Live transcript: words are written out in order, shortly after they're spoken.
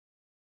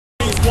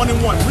1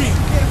 and 1. Read.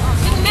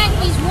 2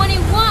 Maccabees 1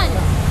 and 1.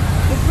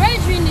 The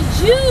brethren, the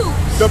Jews.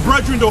 The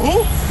brethren, the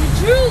who? The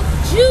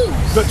Jews.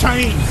 The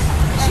Chinese.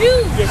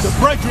 Jews. Yes, the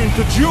brethren,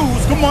 the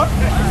Jews. Come on.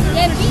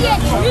 That be at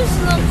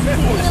Jerusalem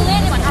in the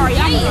land of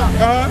Judea.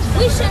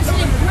 We shall see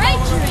the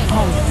brethren,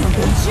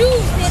 the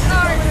Jews that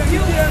are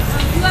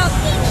throughout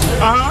Egypt.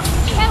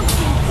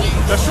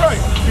 That's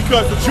right,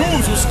 because the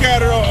Jews were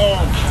scattered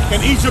in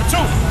Egypt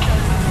too.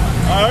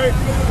 All right,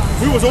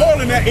 we was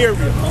all in that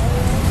area.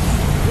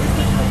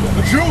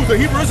 The Jews, the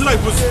Hebrew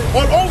Israelites, was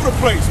all over the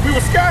place. We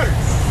were scattered,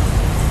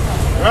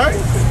 right?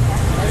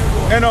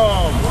 And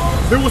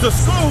there was a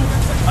school,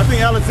 I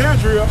think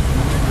Alexandria,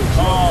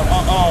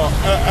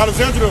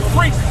 Alexandria the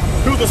Great.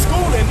 There was a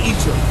school in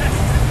Egypt,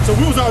 so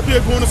we was out there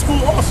going to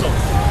school also.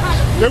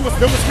 There was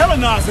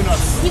Hellenizing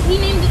us. He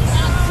named it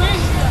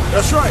Alexandria.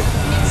 That's right.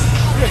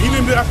 Yeah, he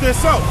named it after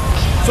himself.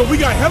 So we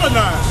got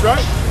Hellenized,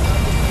 right?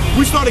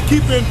 We started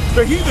keeping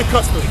the heathen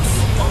customs.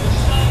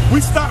 We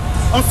stopped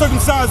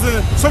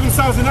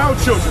uncircumcising our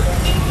children.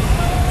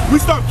 We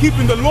stopped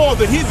keeping the law of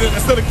the heathen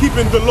instead of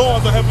keeping the law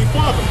of the Heavenly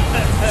Father.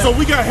 So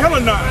we got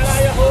Hellenized.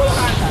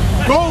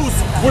 Those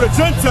were the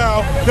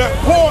Gentile that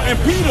Paul and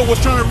Peter was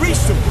trying to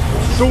reach to.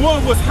 The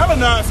one was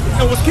Hellenized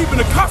and was keeping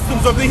the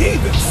customs of the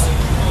heathens.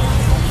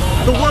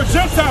 The word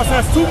Gentiles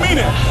has two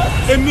meanings.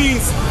 It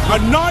means a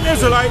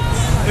non-Israelite,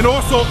 and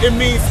also it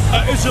means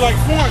Israelite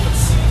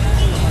foreigners.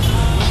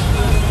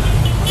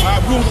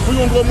 We're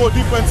going to go more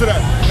deeper into that.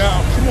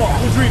 Now, come on,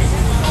 who's reading?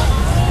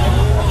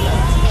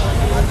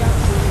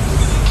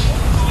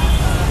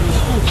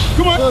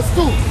 Come on. Verse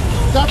 2,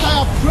 that I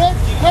have great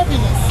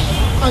heaviness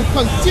and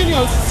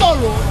continual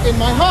sorrow in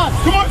my heart.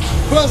 Come on.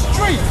 Verse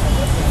 3,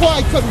 for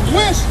I could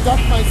wish that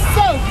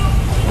myself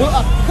were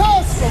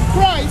accursed from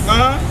Christ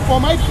for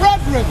my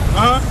brethren,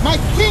 my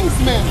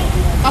kinsmen,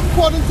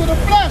 according to the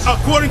flesh.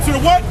 According to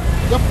the what?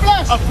 The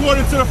flesh.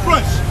 According to the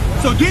flesh.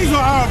 So these are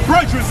our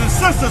brethren and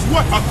sisters,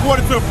 what?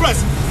 According to the flesh,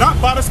 not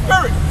by the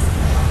Spirit.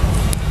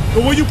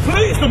 But when you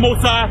please the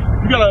Most High,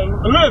 you gotta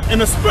live in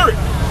the Spirit.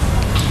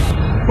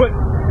 But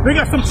they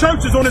got some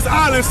churches on this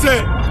island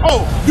said,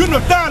 oh, you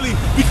Naphtali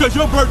because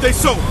your birthday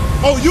so.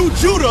 Oh, you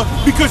Judah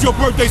because your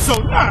birthday so.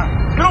 Nah,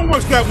 it don't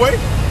work that way.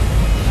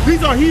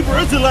 These are Hebrew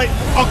Israelites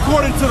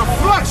according to the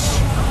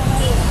flesh.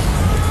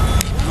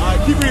 All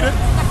right, keep reading.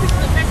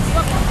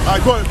 All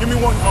right, go ahead. Give me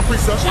one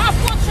precept. John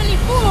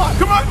 4:24.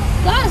 Come on.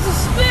 God is a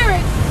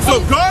spirit.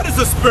 So God is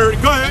a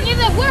spirit. Go ahead. And you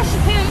that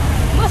worship him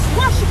must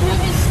worship him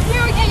in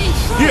spirit and in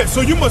truth. Yeah, so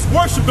you must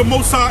worship the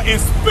Most High in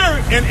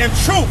spirit and in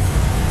truth,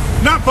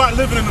 not by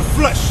living in the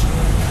flesh.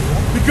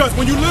 Because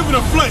when you live in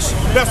the flesh,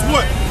 that's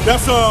what?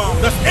 That's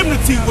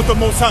enmity with the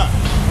Most High.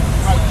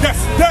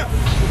 That's death.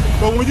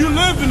 But when you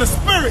live in the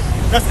spirit,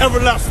 that's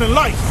everlasting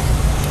life.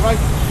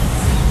 Right?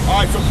 All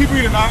right, so keep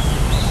reading now.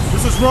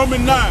 This is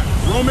Romans 9.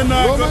 Romans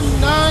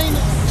 9,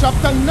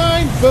 chapter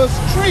 9, verse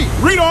 3.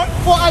 Read on.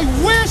 For I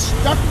wish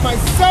that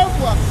myself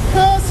were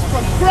cursed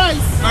from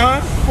Christ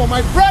for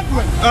my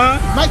brethren,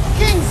 my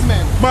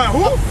kinsmen. My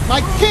who? My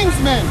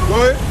kinsmen.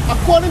 Go ahead.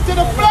 According to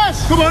the flesh.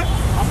 Come on.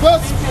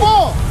 Verse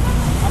 4.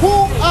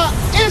 Who are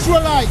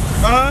Israelites,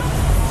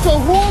 to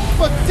whom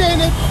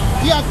pertaineth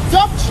the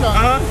adoption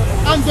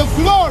and the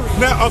glory.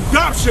 Now,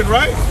 adoption,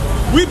 right?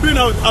 We've been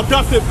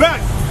adopted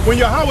back when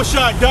Yahweh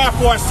Shai died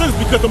for our sins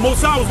because the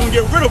Most High was going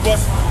to get rid of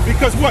us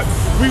because what?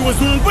 We was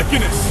doing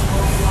wickedness.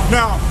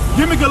 Now,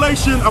 give me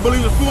Galatians, I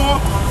believe it's 4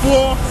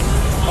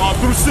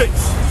 through 6.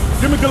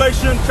 Give me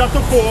Galatians chapter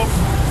 4,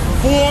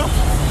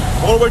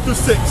 all the way through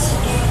 6.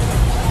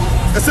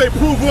 It say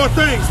prove all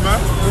things, man.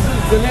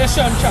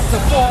 Galatians chapter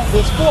 4,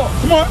 verse 4.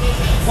 Come on.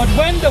 But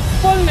when the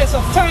fullness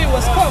of time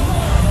was come,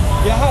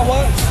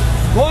 Yahweh,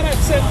 God had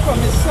sent forth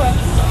his son.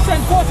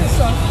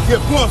 Yeah,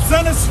 Paul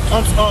sent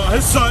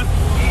his son.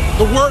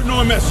 The word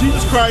known as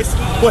Jesus Christ,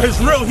 but his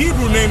real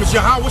Hebrew name is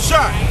Yahweh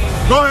Shai.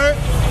 Go ahead.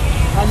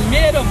 And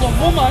made of a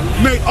woman.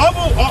 Made of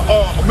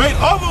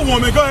a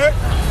woman. Go ahead.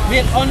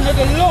 Made under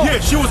the law. Yeah,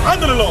 she was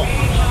under the law.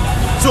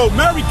 So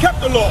Mary kept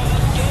the law.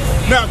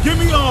 Now give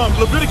me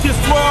Leviticus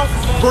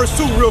 12 verse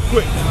 2 real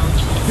quick.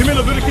 Give me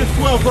Leviticus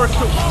 12 verse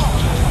 2.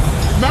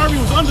 Mary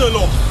was under the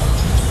law.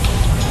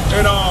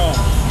 And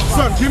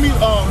son, give me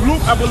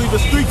Luke, I believe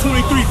it's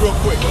 3:23 real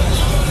quick.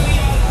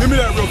 Give me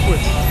that real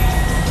quick.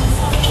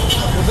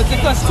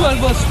 Leviticus 12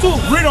 verse 2.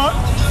 Read on.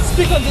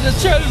 Speak unto the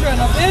children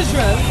of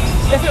Israel,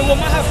 if a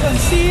woman have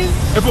conceived.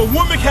 If a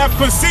woman have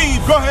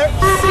conceived, go ahead.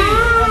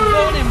 And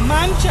born a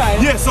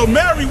man-child. Yeah, so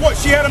Mary, what?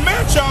 She had a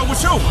man-child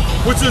with you,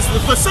 which is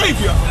the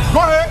Savior.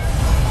 Go ahead.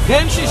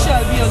 Then she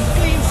shall be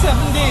unclean 7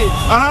 days.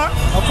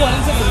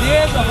 According to the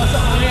days of her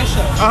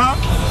separation.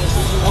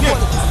 Yeah.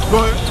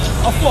 Go ahead.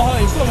 For her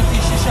infirmity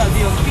she shall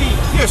be unclean.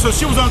 Yeah, so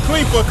she was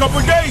unclean for a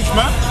couple of days,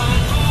 man.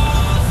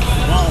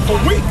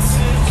 For weeks.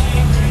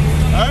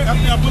 Alright,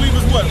 I believe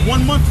it's what,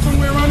 1 month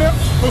somewhere around there?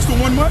 Close to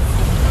 1 month?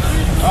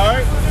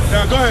 Alright,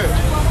 now go ahead.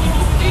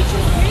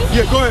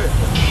 Yeah, go ahead.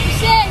 It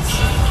says,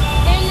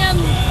 and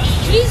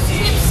Jesus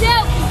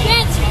himself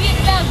began to be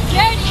about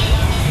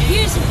 30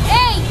 years of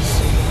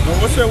age. Now,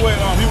 what's that way?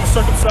 He was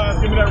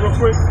circumcised. Give me that real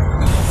quick.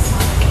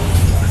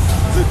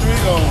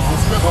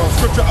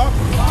 Scripture up.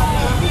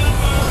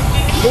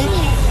 Luke.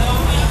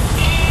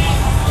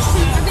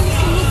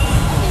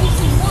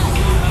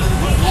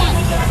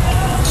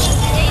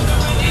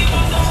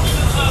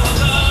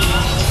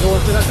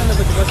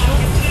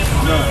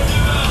 No.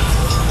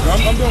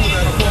 I'm done with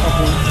that. I'm pulling up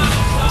on it.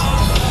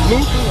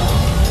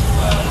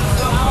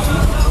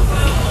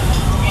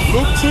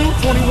 Luke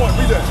 2:21.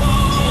 Read that.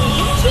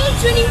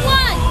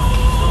 2:21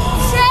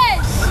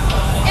 says,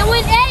 and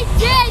when 8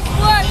 days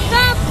were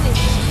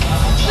accomplished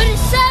for the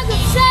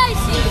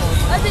circumcision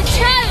of the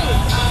child,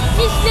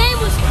 his name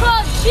was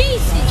called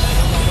Jesus,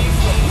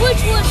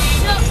 which was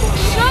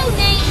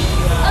name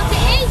of the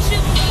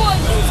angel before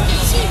he was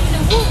conceived in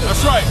the womb.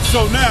 That's right.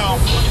 So now,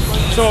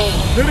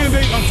 didn't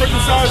they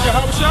uncircumcise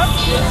Yahushua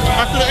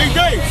after the 8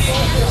 days?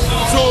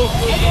 So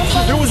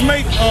she was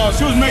made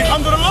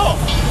under the law,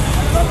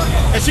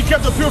 and she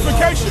kept the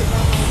purification.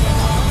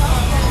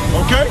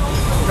 Okay.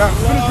 Now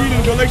finish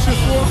reading Galatians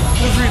 4.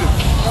 Who's reading?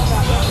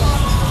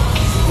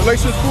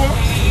 Galatians 4.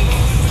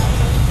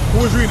 Who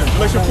is reading?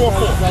 Galatians 4:4.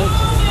 All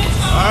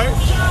right.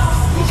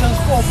 Galatians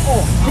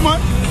 4:4. Come on.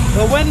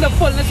 But when the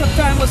fullness of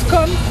time was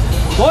come,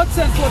 God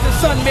sent forth His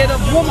Son, made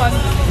of woman,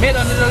 made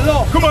under the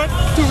law. Come on.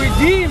 To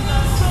redeem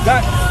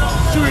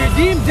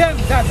them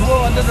that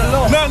were under the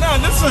law. Now,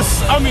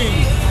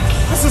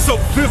 this is so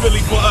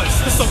vividly for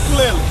us. It's so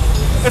clearly.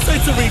 It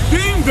says to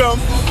redeem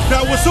them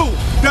that was who?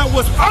 That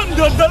was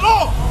under the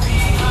law.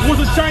 Was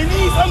the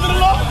Chinese under the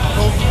law?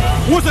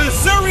 Was the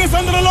Assyrians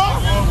under the law?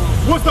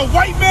 Was the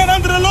white man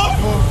under the law?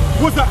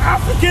 Was the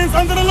Africans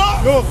under the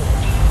law? No.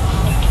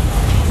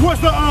 Was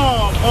the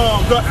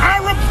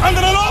Arabs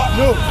under the law?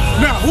 No.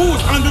 Now, who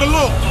was under the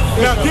law?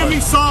 Now, give me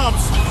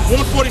Psalms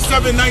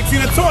 147,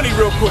 19 and 20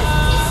 real quick.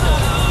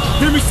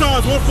 Give me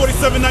Psalms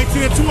 147,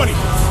 19 and 20.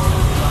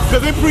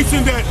 Because they're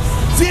preaching that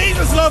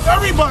Jesus loves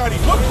everybody.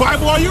 What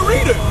Bible are you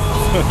reading?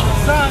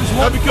 Psalms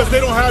 1. That's because they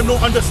don't have no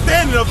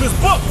understanding of this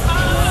book.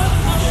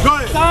 Go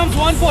ahead. Psalms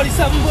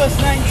 147 verse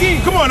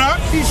 19. Come on, huh?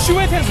 He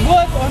showed His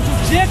word unto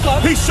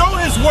Jacob. He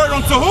showed His word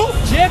unto who?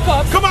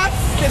 Jacob. Come on.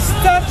 His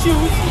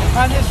statutes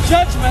and His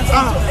judgments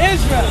unto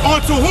Israel.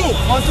 Unto who?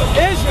 Unto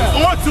Israel.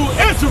 Unto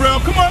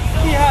Israel. Come on.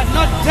 He had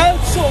not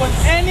dealt so with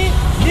any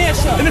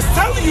nation. And it's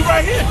telling you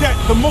right here that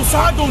the Most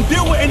High don't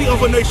deal with any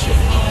other nation.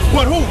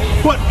 But who?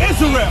 But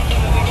Israel.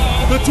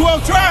 The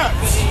 12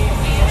 tribes.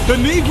 The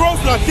Negroes,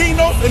 the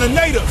Latinos, and the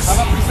natives.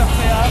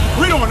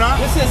 Read on now.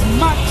 This is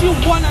Matthew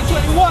 1 and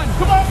 21.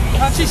 Come on.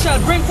 And she shall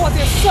bring forth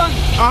a son,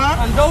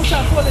 and thou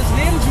shalt call his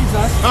name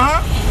Jesus.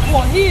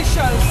 For he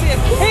shall save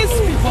his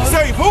people.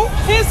 Save who?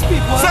 His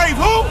people. Save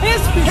who?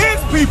 His people.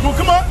 His people.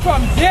 Come on.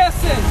 From their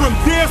sins. From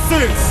their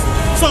sins.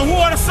 So who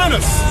are the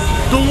sinners?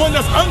 The one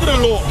that's under the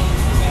law.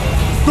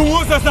 The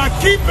ones that's not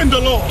keeping the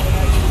law.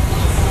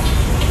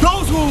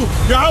 Those who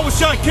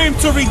Yahushua came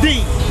to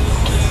redeem.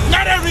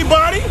 Not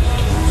everybody.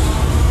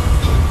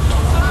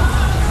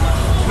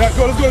 Now let's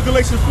go to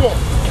Galatians 4.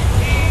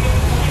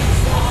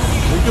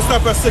 You can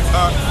stop at 6.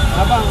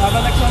 Have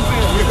a next one for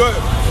you. Yeah, go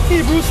ahead.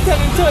 Hebrews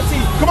 10 and 13.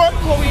 Come on.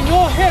 For we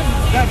know Him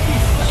that He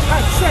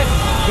had said,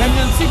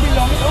 Remnancy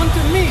belongeth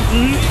unto me,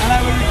 and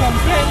I will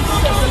recompense,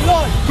 says the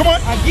Lord. Come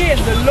on. Again,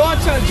 the Lord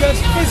shall judge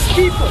His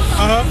people.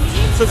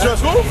 So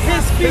judge who?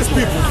 His people. His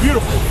people.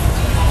 Beautiful.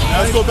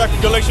 Now let's go back to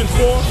Galatians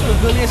 4. So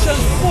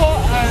Galatians 4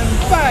 and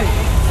 5.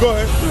 Go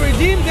ahead. To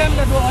redeem them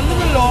that were under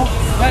the law,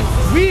 that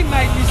we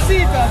might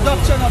receive the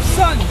adoption of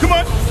sons. Come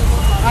on.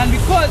 And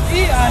because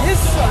ye are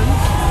His sons,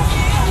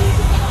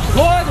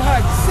 God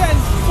had sent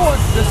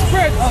forth the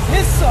Spirit of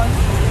His Son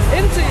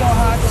into your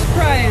hearts,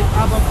 crying,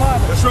 Abba,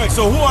 Father. That's right.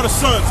 So who are the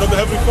sons of the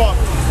Heavenly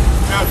Father?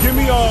 Now give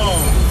me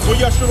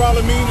what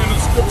Yasharala mean in the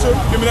scripture.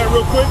 Give me that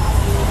real quick.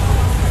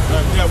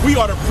 Yeah, we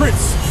are the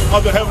prince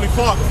of the Heavenly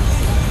Father.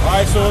 All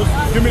right, so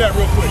give me that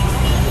real quick.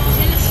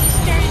 Genesis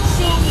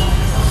 32,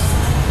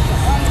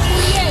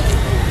 28.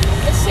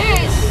 It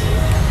says,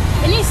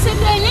 and he said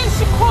that name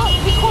should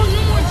be called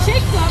no more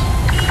Jacob,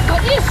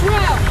 but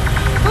Israel,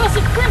 because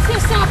the prince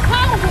has not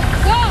power with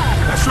God.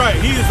 That's right.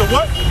 He is the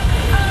what?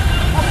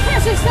 A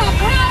prince has not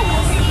power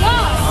with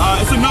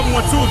God. It's another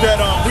one too that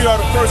we are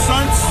the first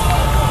sons.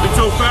 They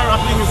told Pharaoh,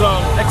 I think it's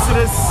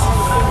Exodus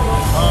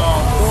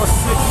 4 or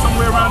 6,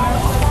 somewhere around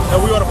there,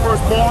 that we are the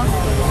firstborn.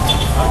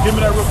 Give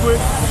me that real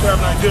quick, so I have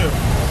an idea.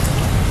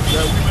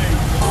 That we made.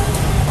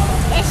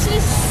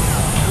 Exodus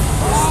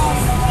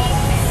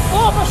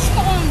 4 verse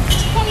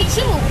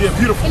 22. Yeah,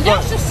 beautiful. And thou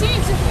shalt say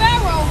to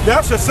Pharaoh.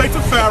 Thou shalt say to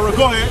Pharaoh,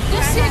 go ahead.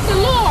 Thus saith the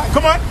Lord.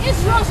 Come on.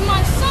 Israel's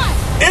my son.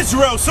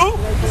 Israel's who?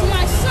 Is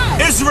my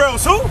son.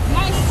 Israel's who?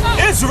 My son.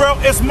 Israel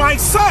is my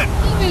son.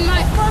 Even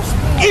my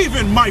firstborn.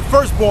 Even my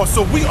firstborn.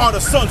 So we are the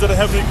sons of the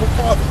Heavenly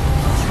Father.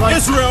 Right.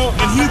 Israel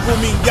in Hebrew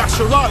means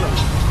Yasharala.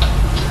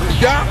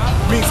 Yah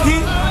means he,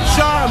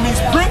 Shah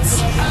means prince,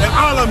 and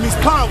Allah means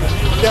power.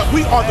 That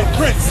we are the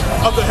prince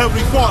of the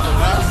Heavenly Father,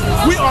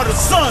 man. We are the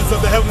sons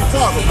of the Heavenly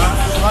Father, man.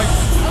 Right?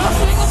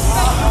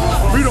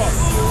 Read on.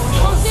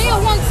 Hosea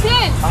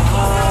 1:10.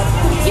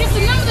 Yet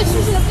the number of the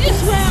children of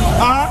Israel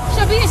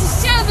shall be as the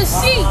sand of the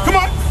sea.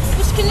 Come on.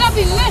 Which cannot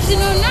be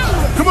measured or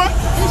numbered. Come on.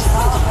 And it shall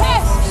come to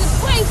pass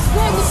it's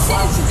going to be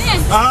said to them,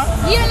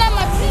 you are not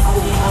my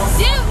people.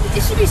 Then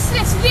it should be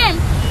said to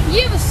them,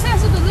 you have a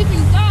sense of the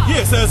living God.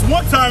 Yes, as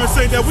one time it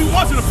said that we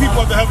wanted the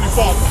people of the Heavenly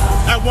Father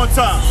at one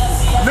time.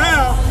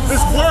 Now, this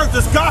word,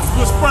 this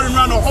gospel is spreading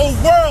around the whole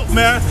world,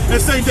 man,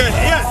 and saying that,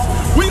 yes,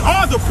 we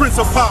are the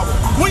Prince of Power.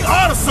 We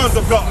are the sons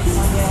of God.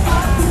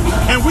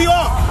 And we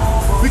are,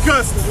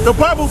 because the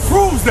Bible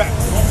proves that.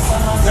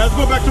 Now, let's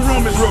go back to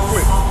Romans real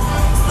quick.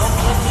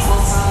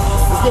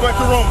 Let's go back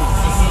to Romans.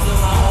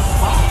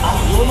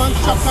 Romans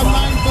chapter 9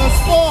 verse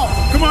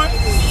 4. Come on.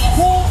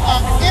 Who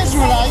are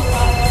Israelites,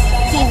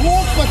 to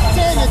whom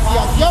pertaineth the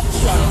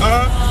adoption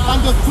and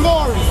the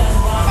glory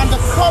and the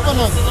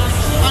covenant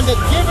and the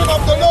giving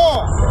of the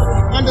law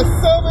and the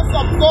service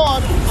of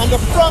God and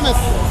the promise.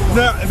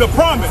 Now, the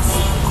promise.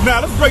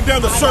 Now, let's break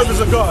down the service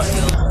of God.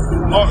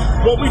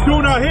 What we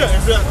do now here,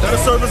 is that a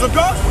service of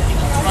God?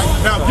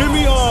 Now, give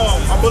me,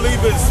 I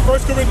believe it's 1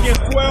 Corinthians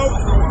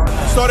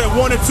 12, start at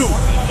 1 and 2. All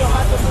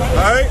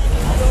right?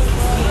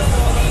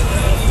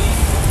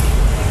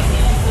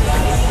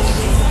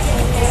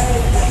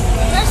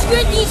 1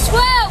 Corinthians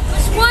 12,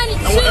 verse 1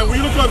 and 2. And when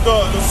you look up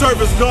the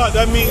service God,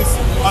 that means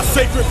a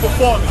sacred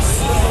performance.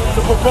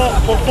 To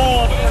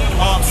perform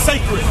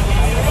sacred.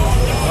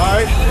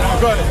 Alright? Now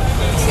go ahead.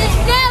 It says,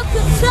 now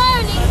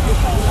concerning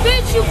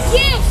spiritual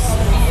gifts,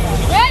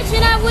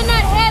 brethren, I would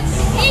not have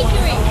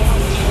ignorant.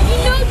 You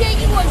know that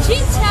you are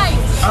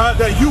Gentiles.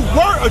 That you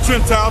were a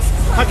Gentile,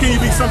 how can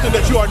you be something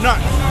that you are not?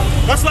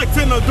 That's like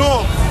telling a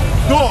dog,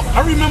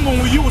 I remember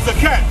when you was a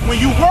cat, when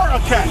you were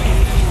a cat.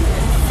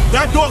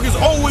 That dog is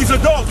always a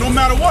dog, no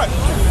matter what.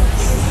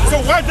 So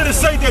why did it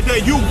say that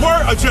you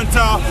were a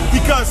Gentile?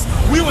 Because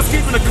we was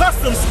keeping the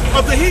customs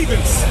of the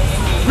heathens.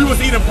 We was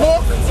eating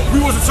pork, we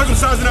wasn't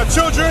circumcising our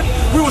children,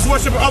 we was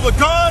worshiping other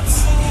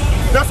gods.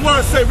 That's why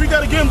I say, read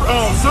that again,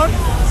 son.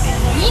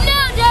 You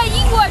know that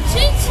you are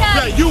Gentiles.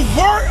 That you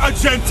were a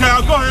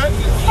Gentile, go ahead.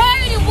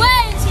 Carried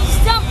away into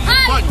these dumb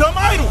idols. By dumb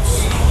idols.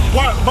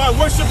 By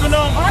worshiping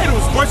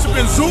idols,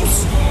 worshiping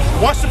Zeus,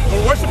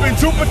 worshiping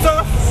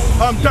Jupiter,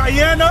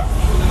 Diana,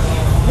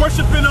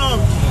 worshiping,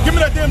 give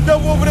me that damn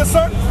devil over there,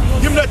 son.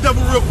 Give me that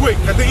devil real quick,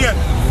 at the end.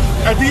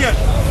 At the end.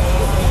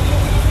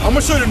 I'm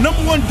gonna show you the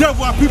 #1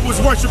 devil our people is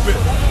worshiping.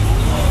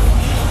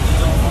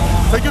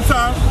 Take your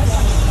time.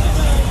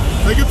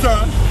 Take your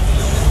time.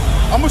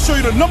 I'm gonna show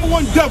you the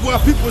 #1 devil our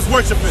people is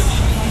worshiping.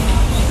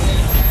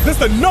 This is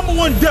the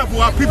 #1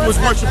 devil our people is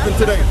worshiping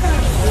today.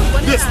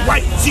 This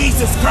white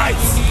Jesus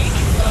Christ.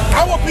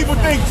 Our people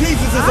think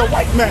Jesus is a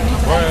white man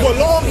with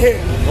long hair,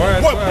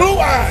 with blue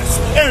eyes,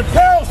 and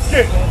pale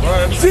skin.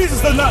 Jesus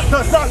does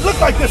not look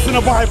like this in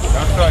the Bible.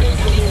 That's right.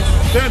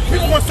 Then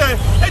people will say,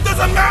 it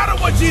doesn't matter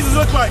what Jesus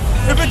looks like.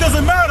 If it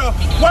doesn't matter,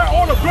 why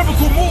all the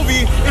biblical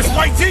movie is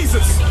white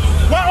Jesus?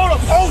 Why all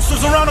the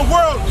posters around the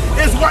world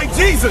is white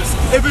Jesus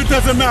if it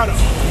doesn't matter?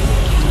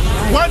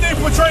 Why they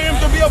portray him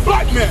to be a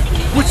black man,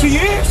 which he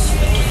is?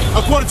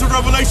 According to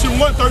Revelation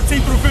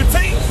 1:13 through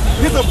 15,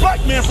 he's a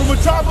black man from a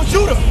tribe of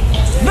Judah.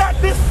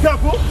 Not this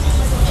devil.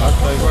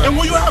 And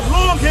when you have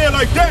long hair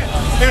like that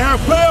and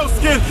have pale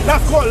skin,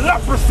 that's called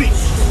leprosy.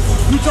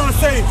 You trying to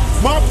say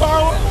my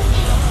power,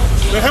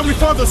 the Heavenly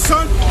Father's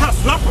son, has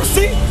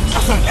leprosy?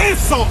 That's an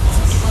insult.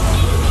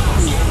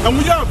 And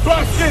when you have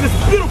black skin, it's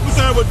beautiful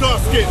to have a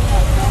dark skin.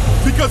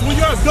 Because when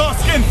you have dark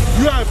skin,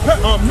 you have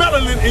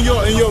melanin in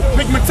your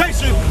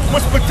pigmentation,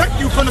 which protect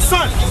you from the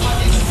sun.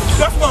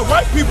 That's why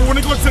white people, when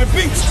they go to the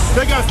beach,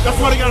 that's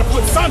why they gotta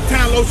put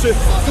suntan lotion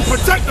to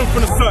protect them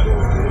from the sun.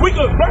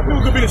 Black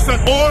people could be in the sun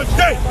all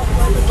day,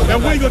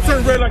 and we ain't gonna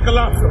turn red like a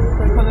lobster.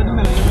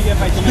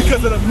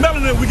 Because of the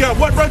melanin, we got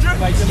what, Roger?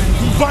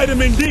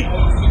 Vitamin D.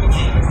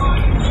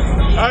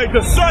 All right,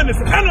 the sun is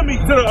enemy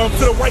to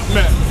the white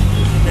man,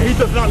 and he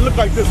does not look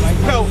like this. He's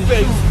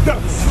pale-faced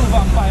devil.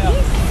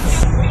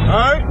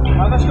 Alright?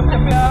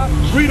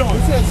 Read on.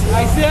 It says,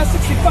 Isaiah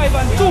 65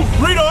 and 2.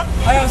 Read on.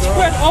 I have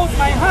spread out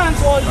my hands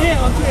all day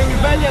unto a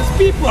rebellious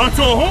people.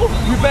 Unto a who?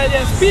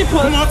 Rebellious people.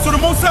 Come on, so the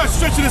Most High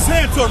stretching his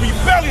hand to a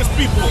rebellious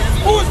people.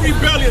 Who is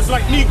rebellious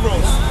like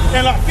Negroes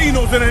and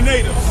Latinos and the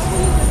natives?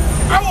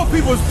 Our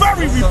people is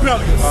very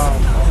rebellious.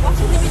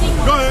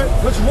 Go ahead.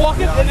 Which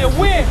walketh in a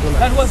way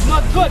that was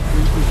not good,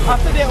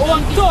 after their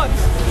own thoughts.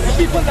 The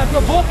people that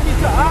provoke me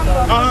to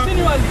anger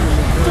continually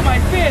to my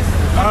face,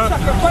 and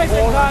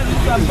sacrificing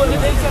garlands and burning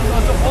incense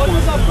unto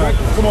altars of brick.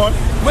 Come on.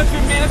 Which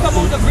remaineth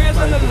among the graves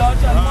and the lodge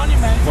and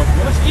monuments,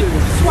 which eat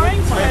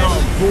swine's flesh.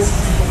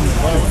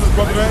 What's this,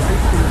 brother, man?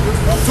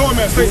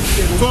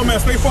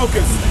 Torment, stay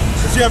focused.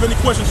 If she have any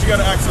questions, she got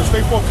to ask her.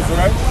 Stay focused, all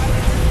right?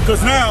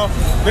 Because now,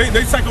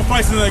 they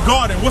sacrificing in their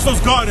garden. What's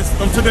those gardens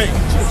from today?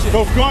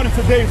 Those gardens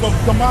today are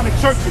demonic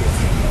churches.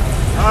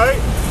 All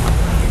right?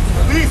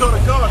 These are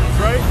the gardens,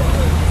 right?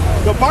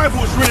 The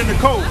Bible is written in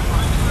the code.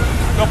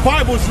 The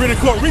Bible is written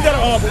in code. Read that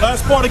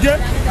last part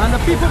again. And the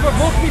people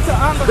provoke me to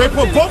anger. They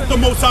provoke the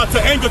Most High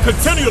to anger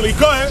continually.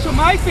 Go ahead. To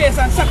my face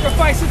and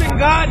sacrifice it in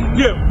gardens.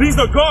 Yeah, these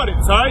are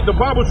gardens, all right? The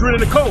Bible is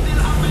written in the code.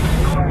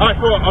 All right,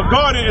 so a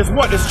garden is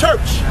what? It's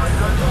church.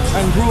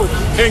 And groves.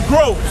 And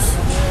groves.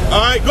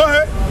 Alright, go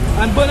ahead.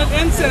 And burning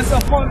incense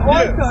upon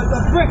altars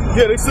of brick.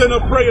 Yeah, they send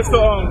up prayers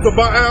to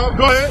Baal.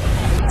 Go ahead.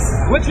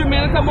 Which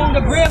remaineth among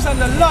the graves and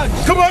the lodge.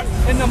 Come on.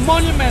 In the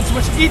monuments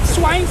which eat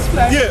swine's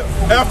flesh. Yeah,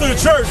 after the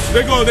church,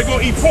 they go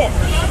eat pork.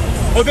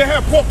 Or they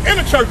have pork in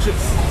the churches.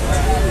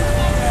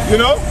 You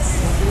know?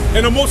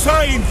 And the Most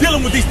High ain't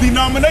dealing with these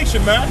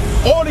denominations, man.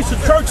 All these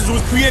churches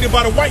was created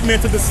by the white man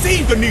to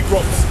deceive the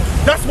Negroes.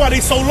 That's why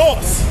they so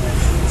lost.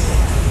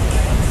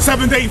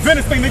 Seventh-day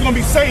Adventist think they're going to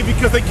be saved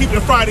because they keep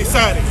it Friday,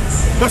 Saturday.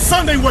 The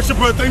Sunday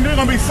worshiper think they're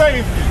going to be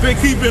saved, they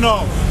keep in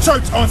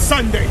church on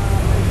Sunday.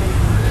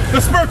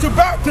 The spiritual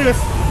Baptist,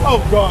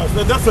 oh gosh,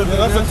 that's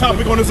a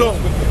topic on its own.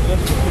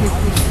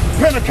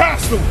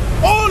 Pentecostal,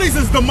 all these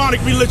is demonic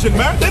religion,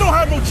 man. They don't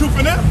have no truth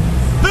in them.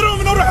 They don't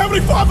even know the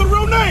Heavenly Father's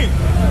real name.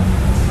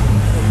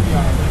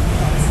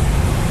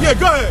 Yeah,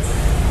 go ahead.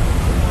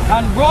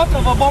 And wrought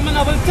of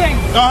abominable things.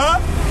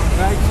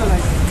 Right, so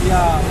like,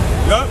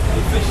 the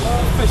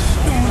fish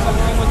stews and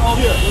things with all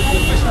the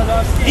fish that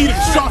are skin.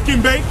 Eating shark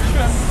and bait,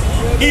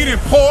 eating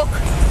pork.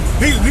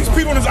 These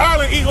people on this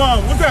island eat,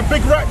 what's that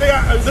big rat they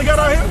got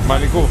out here?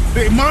 Monaco.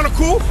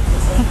 Monaco?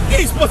 You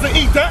ain't supposed to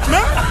eat that,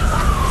 man.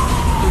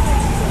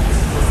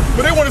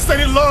 But they want to say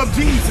they love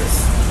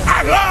Jesus.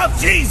 I love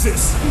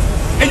Jesus.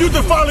 And you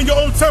defiling your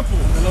own temple.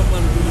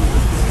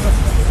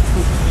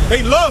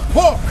 They love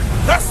pork.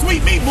 That's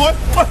sweet meat, boy.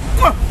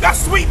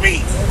 That's sweet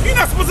meat. You're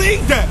not supposed to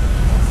eat that.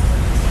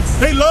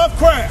 They love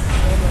crab,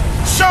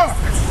 shark.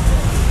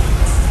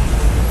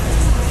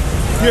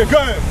 Yeah, go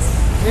ahead.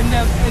 In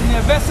their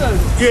vessels.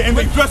 Yeah, in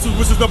their vessels,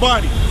 which is the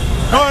body.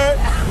 Go ahead.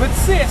 Which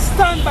say,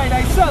 stand by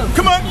thyself.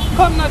 Come on.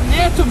 Come not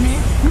near to me,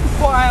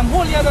 for I am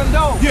holier than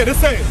thou. Yeah, they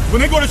say,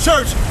 when they go to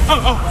church,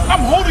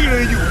 I'm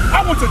holier than you.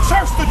 I went to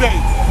church today.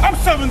 I'm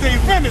Seventh-day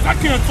Adventist. I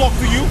can't talk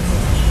to you.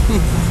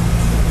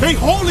 They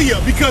holier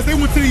because they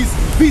went to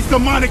these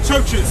demonic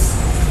churches.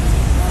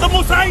 The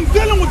Most High ain't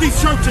dealing with these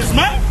churches,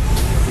 man.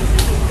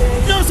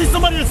 You ever see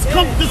somebody that's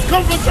come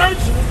from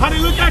church? How they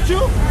look at you?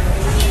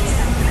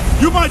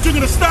 You might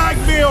drinking a stag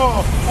beer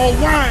or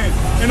wine,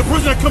 and the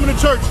person that coming to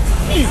church,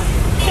 he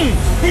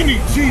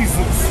needs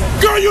Jesus.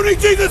 Girl, you need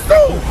Jesus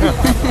too.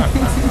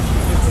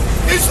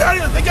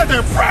 They got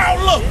that proud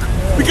look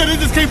because they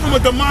just came from a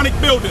demonic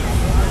building.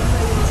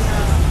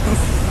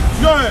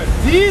 Go ahead.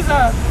 These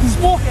are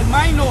smoke in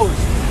my nose.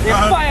 They're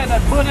fire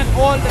that burning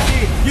all the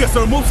day. Yeah,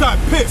 so the Most High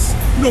pissed.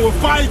 You know, when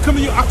fire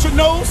coming out your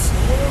nose,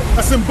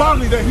 that's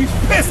symbolically that he's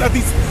pissed at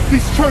these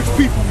church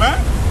people, man.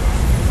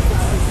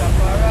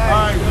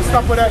 Alright, let's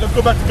stop with that. Let's go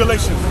back to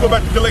Galatians. Let's go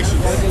back to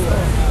Galatians.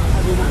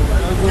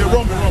 Yeah,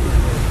 Romans.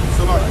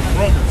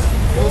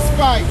 Verse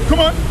 5.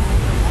 Come on.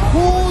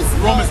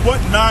 Romans what?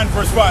 9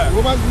 verse 5.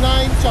 Romans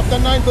 9, chapter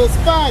 9, verse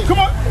 5.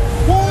 Come on.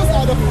 Whose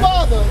are the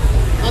fathers,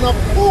 and of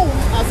whom,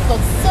 as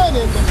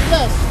concerning the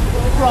flesh,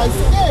 Christ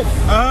is,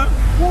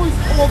 who is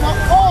over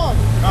all.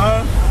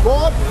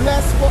 God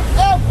bless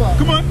forever.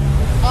 Come on.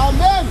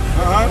 Amen.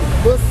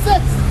 Verse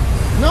 6.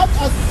 Not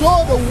as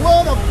though the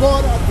word of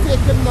God had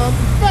taken none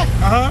effect,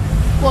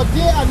 for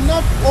they are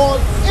not all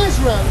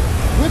Israel,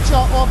 which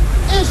are of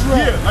Israel.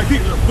 Yeah, like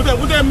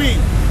what that mean?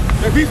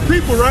 That these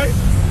people, right?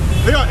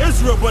 They are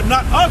Israel, but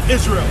not of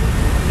Israel.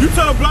 You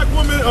tell a black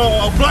woman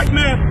or a black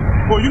man,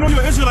 well, you know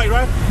you're Israelite,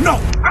 right? No,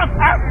 I'm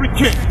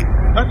African.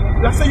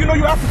 I say, you know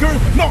you're African?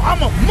 No,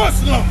 I'm a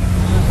Muslim.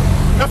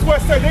 That's why I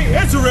say they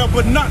Israel,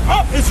 but not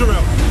of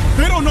Israel.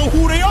 They don't know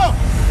who they are.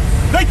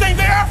 They think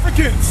they're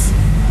Africans.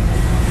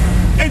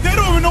 And they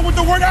don't even know what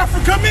the word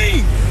Africa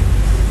means.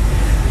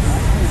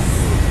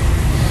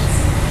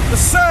 It's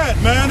sad,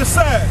 man. It's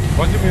sad.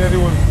 What do you mean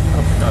anyone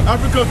African?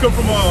 Africa come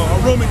from a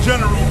Roman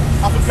general,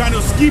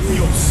 Africanus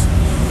Scipios.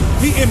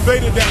 He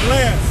invaded that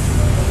land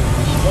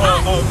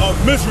of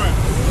Mizraim,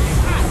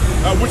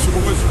 which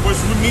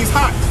means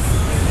hot.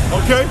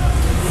 Okay?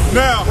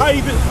 Now, how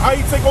he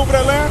take over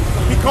that land?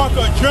 He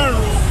conquered a general,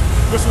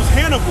 which was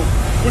Hannibal,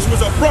 which was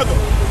a brother.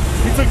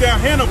 He took down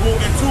Hannibal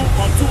in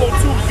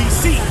 202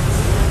 BC.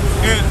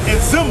 And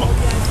Zimmer.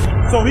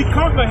 So he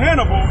conquered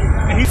Hannibal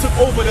and he took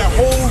over that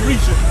whole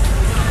region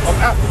of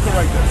Africa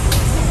right there.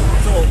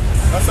 So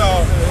that's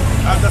how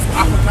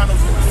Africanus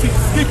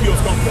Scipios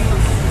come from.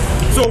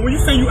 So when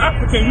you say you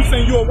African, you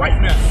saying you're a white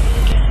man.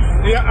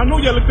 Yeah, I know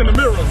y'all looked in the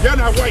mirror. Y'all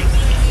not white.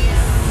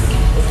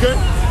 Okay?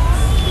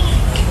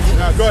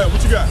 Now go ahead,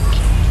 what you got?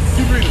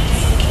 Keep reading.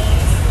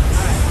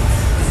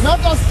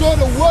 Not as though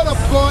the word of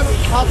God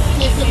has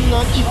taken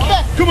none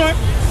effect. Come on.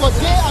 For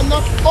they are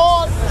not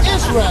all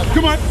Israel,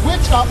 Come on.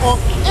 which are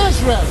of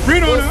Israel.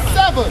 Read on Verse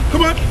now. 7.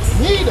 Come on.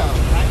 Neither,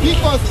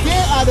 because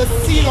they are the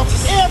seed of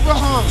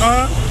Abraham,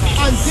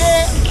 and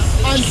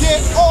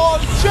they all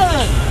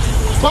children.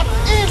 But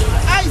in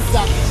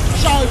Isaac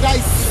shall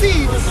thy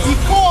seed be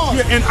called.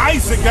 Yeah, and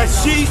Isaac, that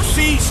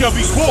seed shall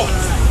be called.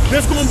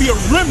 There's going to be a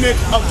remnant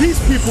of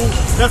these people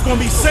that's going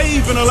to be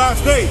saved in the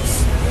last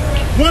days.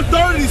 1/3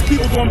 of these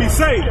people are going to be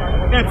saved.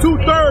 And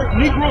 2/3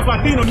 Negroes,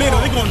 Latino, Native,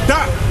 they're going to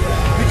die.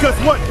 Because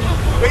what?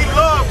 They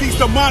love these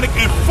demonic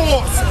and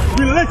false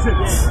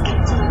religions.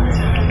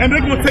 And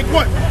they're going to take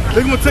what?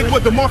 They're going to take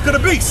what? The mark of the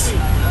beast,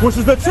 which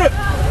is the chip.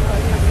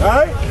 All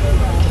right?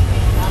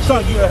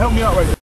 Son, you help me out right there.